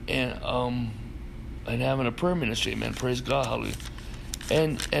and having a prayer ministry, amen. Praise God, hallelujah.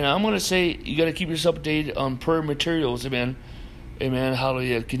 And I'm going to say you got to keep yourself updated on prayer materials, amen. Amen,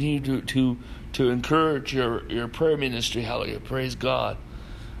 hallelujah. Continue to encourage your prayer ministry, hallelujah. Praise God.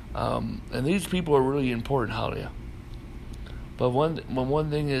 And these people are really important, hallelujah. But one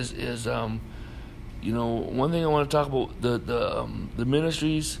thing is one thing I want to talk about, the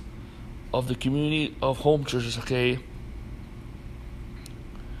ministries of the community of home churches, okay?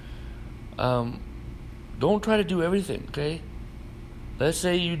 Don't try to do everything, okay? Let's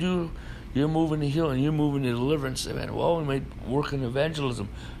say you're moving to healing, you're moving to deliverance, amen. Well, we might work in evangelism.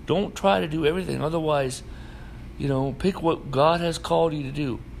 Don't try to do everything. Otherwise, pick what God has called you to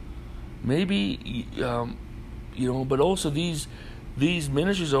do. Maybe, but also these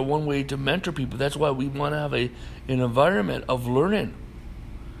ministries are one way to mentor people. That's why we want to have an environment of learning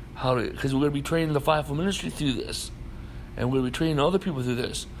because we're going to be training the fivefold ministry through this, and we're going to be training other people through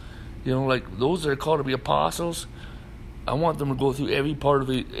this. Like those that are called to be apostles, I want them to go through every part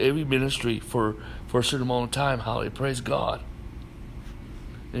of every ministry for a certain amount of time. Hallelujah. Praise God.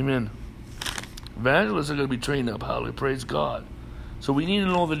 Amen. Evangelists are going to be trained up. Hallelujah. Praise God. So we need to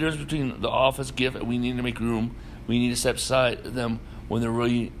know the difference between the office gift, and we need to make room. We need to set aside them when they're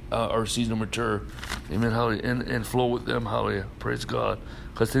really are seasoned and mature. Amen. Hallelujah. And flow with them. Hallelujah. Praise God.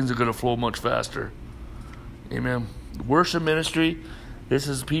 Because things are going to flow much faster. Amen. Worship ministry. This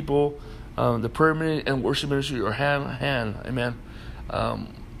is people, the prayer ministry and worship ministry are hand in hand. Amen.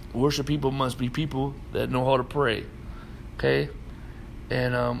 Worship people must be people that know how to pray. Okay?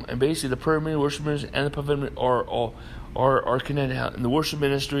 And basically the prayer ministry, worship ministry, and the prophetic ministry are connected. And the worship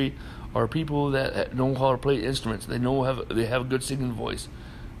ministry are people that know how to play instruments. They have a good singing voice.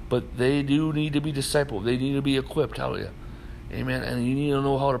 But they do need to be discipled. They need to be equipped. Hallelujah. Amen. And you need to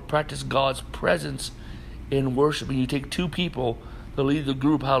know how to practice God's presence in worship. And you take 2 people to lead the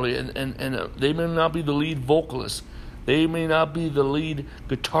group, hallelujah, and they may not be the lead vocalist, they may not be the lead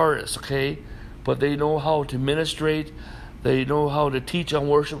guitarist, okay, but they know how to ministrate, they know how to teach on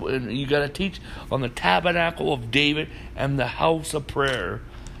worship, and you got to teach on the tabernacle of David and the house of prayer,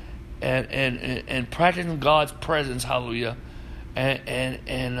 and practicing God's presence, hallelujah,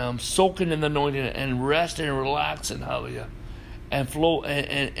 and soaking in the anointing and resting and relaxing, hallelujah, and flow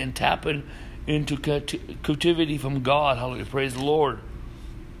and tapping into captivity from God. Hallelujah. Praise the Lord.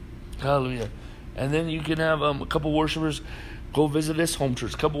 Hallelujah. And then you can have a couple worshipers go visit this home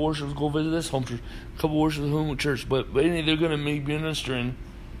church. A couple worshipers go visit this home church. A couple worshipers home church. But anyway, they're going to be ministering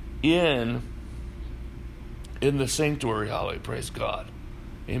in the sanctuary. Hallelujah. Praise God.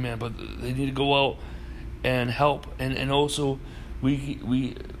 Amen. But they need to go out and help. And also we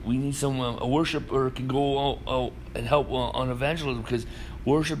need someone, a worshiper can go out and help on evangelism, because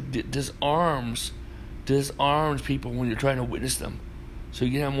worship disarms people when you're trying to witness them. So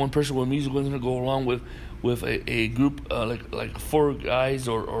you can have one person with music going to go along with a group like 4 guys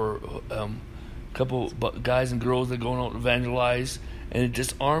or a couple guys and girls that are going out to evangelize, and it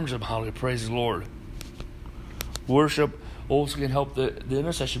disarms them. Hallelujah, praise the Lord. Worship also can help the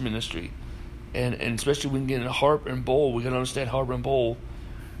intercession ministry, and especially when you get in harp and bowl, we can understand harp and bowl.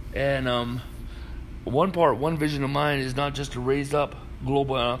 And one vision of mine is not just to raise up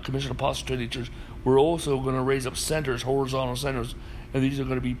global commission apostle training church. We're also going to raise up centers, horizontal centers, And these are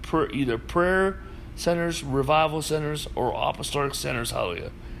going to be either prayer centers, revival centers, or apostolic centers,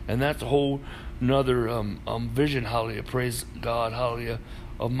 hallelujah. And that's a whole another vision, hallelujah, praise God, hallelujah,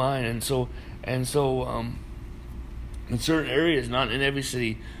 of mine. And so in certain areas, not in every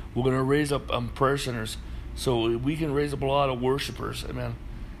city, we're going to raise up prayer centers so we can raise up a lot of worshipers, amen.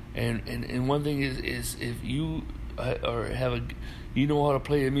 And one thing is if you you know how to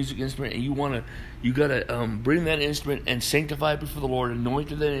play a music instrument, and you gotta bring that instrument and sanctify it before the Lord, anoint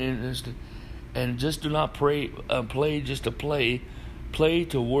that instrument, and just do not play just to play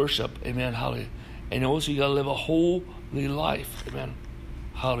to worship, amen, hallelujah. And also you gotta live a holy life, amen,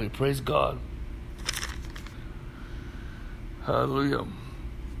 hallelujah, praise God, hallelujah,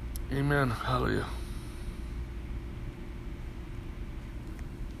 amen, hallelujah.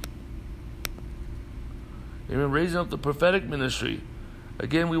 Amen. Raising up the prophetic ministry.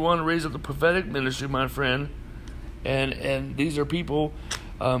 Again, we want to raise up the prophetic ministry, my friend. And these are people.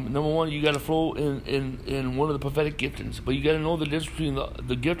 Number one, you got to flow in one of the prophetic giftings, but you got to know the difference between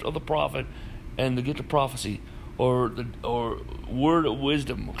the gift of the prophet and the gift of prophecy, or word of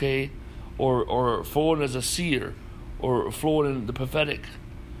wisdom. Okay, or flowing as a seer, or flowing in the prophetic.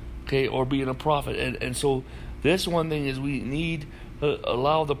 Okay, or being a prophet. And so this one thing is we need.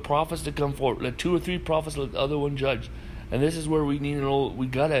 Allow the prophets to come forward. Let 2 or 3 prophets, let the other one judge. And this is where we need to know, we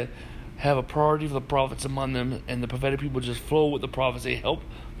got to have a priority for the prophets among them, and the prophetic people just flow with the prophets. They help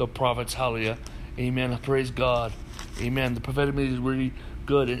the prophets, hallelujah, amen, praise God, amen. The prophetic ministry is really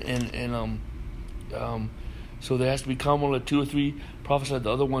good, and so there has to be common, let 2 or 3 prophets, let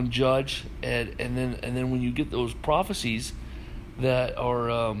the other one judge, and then when you get those prophecies that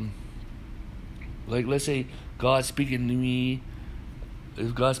are, like, let's say God speaking to me.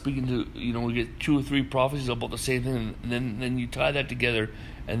 If God's speaking to, we get 2 or 3 prophecies about the same thing, and then you tie that together,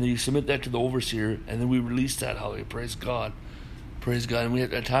 and then you submit that to the overseer, and then we release that, hallelujah, praise God, and we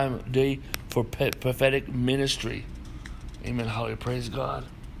have a day for prophetic ministry, amen, hallelujah, praise God,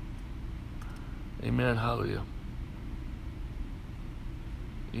 amen, hallelujah,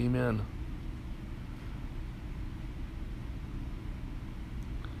 amen,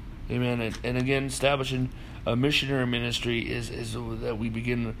 amen, and again, establishing a missionary ministry is that we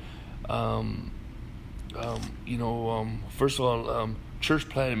begin, first of all, church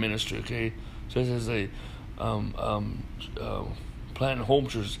planting ministry. Okay, so this is a planting home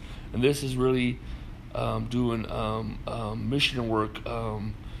churches, and this is really doing mission work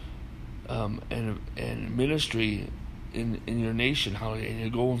and ministry in your nation. And you're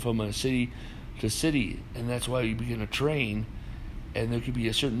going from a city to city, and that's why you begin to train. And there could be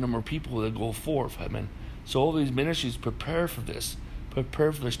a certain number of people that go forth. Amen. So all these ministries prepare for this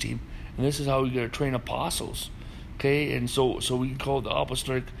team, and this is how we got to train apostles, okay? And so we can call it the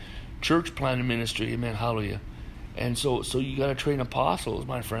apostolic church planting ministry, amen, hallelujah. And so you got to train apostles,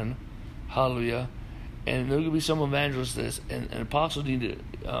 my friend, hallelujah. And there will be some evangelists, and apostles need to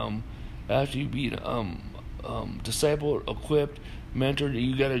after you be discipled, equipped, mentored,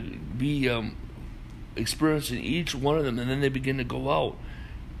 you got to be experienced in each one of them, and then they begin to go out.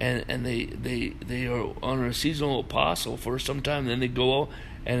 And they are on a seasonal apostle for some time. Then they go out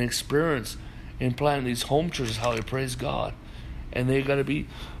and experience and plant these home churches. How they praise God, and they got to be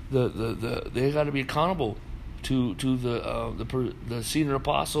they got to be accountable to the senior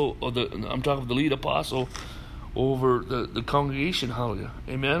apostle, or I'm talking the lead apostle over the congregation. Hallelujah,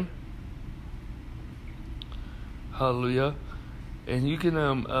 amen, hallelujah. And you can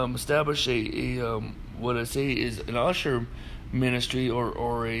establish a what I say is an usher ministry,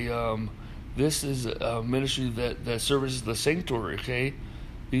 or a this is a ministry that services the sanctuary. Okay,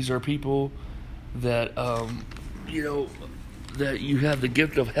 these are people that that you have the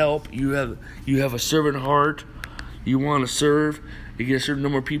gift of help. You have a servant heart. You want to serve. You get a certain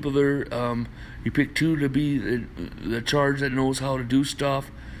number of people there. You pick 2 to be the charge that knows how to do stuff,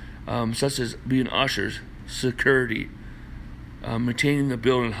 such as being ushers, security, maintaining the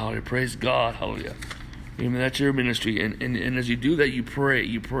building. Hallelujah, praise God, hallelujah. Amen. That's your ministry, and as you do that, you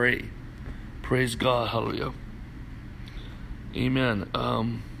pray. Praise God, hallelujah. Amen.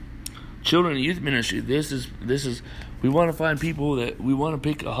 Children and youth ministry. This is we want to find people that we want to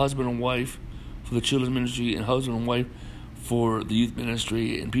pick a husband and wife for the children's ministry, and husband and wife for the youth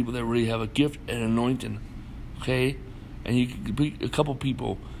ministry, and people that really have a gift and anointing. Okay, and you can pick a couple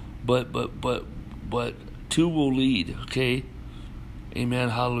people, but 2 will lead. Okay, amen,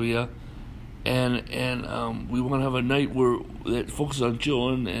 hallelujah. And we want to have a night that focuses on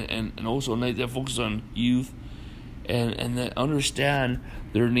children, and also a night that focuses on youth, and that understand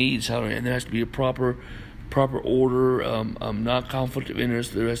their needs. And there has to be a proper order, not conflict of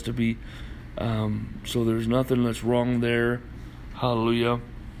interest. There has to be so there's nothing that's wrong there. Hallelujah.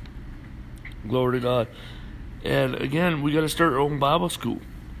 Glory to God. And again, we got to start our own Bible school.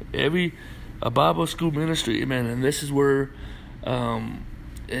 A Bible school ministry, amen. And this is where,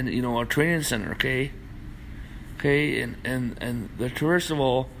 our training center, okay, and first of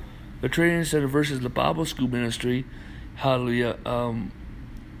all, the training center versus the Bible school ministry, hallelujah.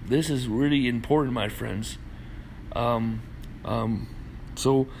 This is really important, my friends. So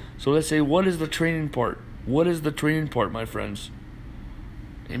let's say, what is the training part? What is the training part, my friends?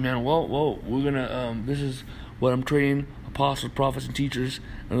 Amen. Well, we're gonna. This is what I'm training apostles, prophets, and teachers,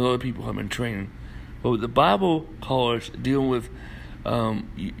 and other people have been training. But with the Bible college, dealing with,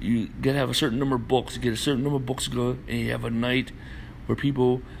 you gotta have a certain number of books. You get a certain number of books to go, and you have a night where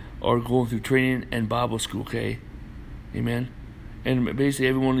people are going through training and Bible school. Okay, amen. And basically,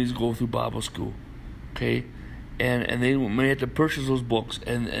 everyone needs to go through Bible school. Okay, and they may have to purchase those books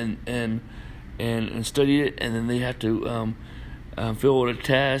and study it, and then they have to fill out a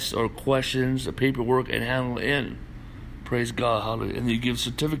test or questions, the paperwork, and handle it in. Praise God, hallelujah. And they give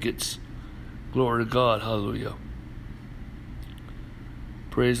certificates. Glory to God, hallelujah.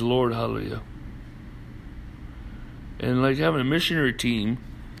 Praise the Lord, hallelujah. And like having a missionary team,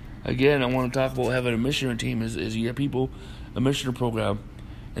 again, I want to talk about having a missionary team is you have people, a missionary program,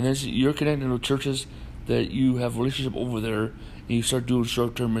 and then you're connecting with churches that you have a relationship over there, and you start doing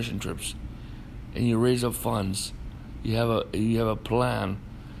short-term mission trips, and you raise up funds. You have a plan,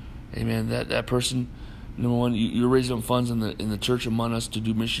 amen. That person, number one, you're raising up funds in the church among us to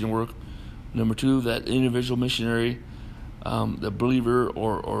do mission work. Number two, that individual missionary, the believer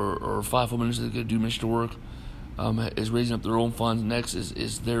or fivefold ministry that can do mission work, is raising up their own funds. Next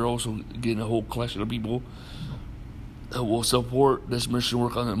is they're also getting a whole collection of people that will support this mission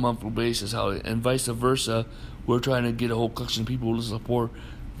work on a monthly basis, and vice versa. We're trying to get a whole collection of people to support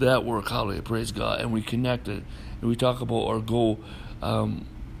that work, hallelujah, praise God. And we connect it, and we talk about our goal.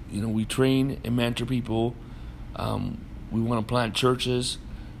 We train and mentor people. We want to plant churches.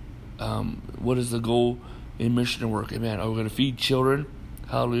 What is the goal in mission work? Amen. Are we going to feed children?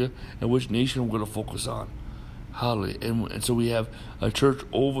 Hallelujah. And which nation we're going to focus on? Hallelujah. And so we have a church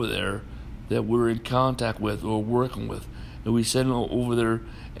over there that we're in contact with or working with. And we send them over there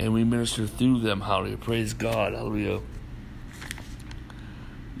and we minister through them. Hallelujah. Praise God. Hallelujah.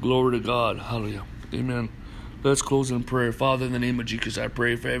 Glory to God. Hallelujah. Amen. Let's close in prayer. Father, in the name of Jesus, I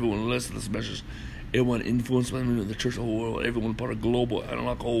pray for everyone who listens to this message. Everyone influenced by the church of the whole world. Everyone part of global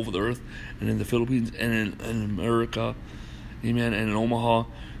Analog all over the earth, and in the Philippines, and in America. Amen. And in Omaha.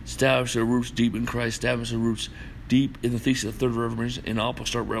 Establish their roots deep in Christ. Establish their roots deep in the thesis of the third revelation, in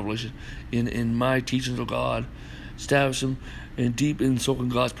apostolic revelation, in my teachings of God. Establish them and deep in soaking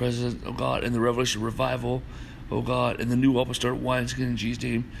God's presence, of God, in the revelation revival, oh God, and the new apostolic wineskin in Jesus'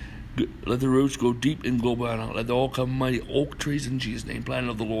 name. Let the roots go deep in global Analog. Let they all come mighty oak trees in Jesus' name, planted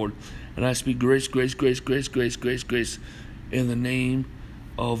of the Lord. And I speak grace, grace, grace, grace, grace, grace, grace, in the name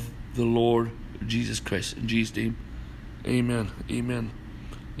of the Lord Jesus Christ. In Jesus' name, amen, amen,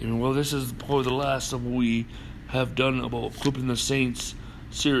 amen. Well, this is probably the last of what we have done about Equipping the Saints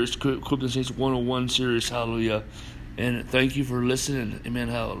series, Equipping the Saints 101 series, hallelujah. And thank you for listening, amen,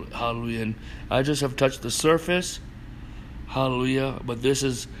 hallelujah. And I just have touched the surface, hallelujah, but this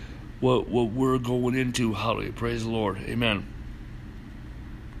is what we're going into, hallelujah, praise the Lord, amen.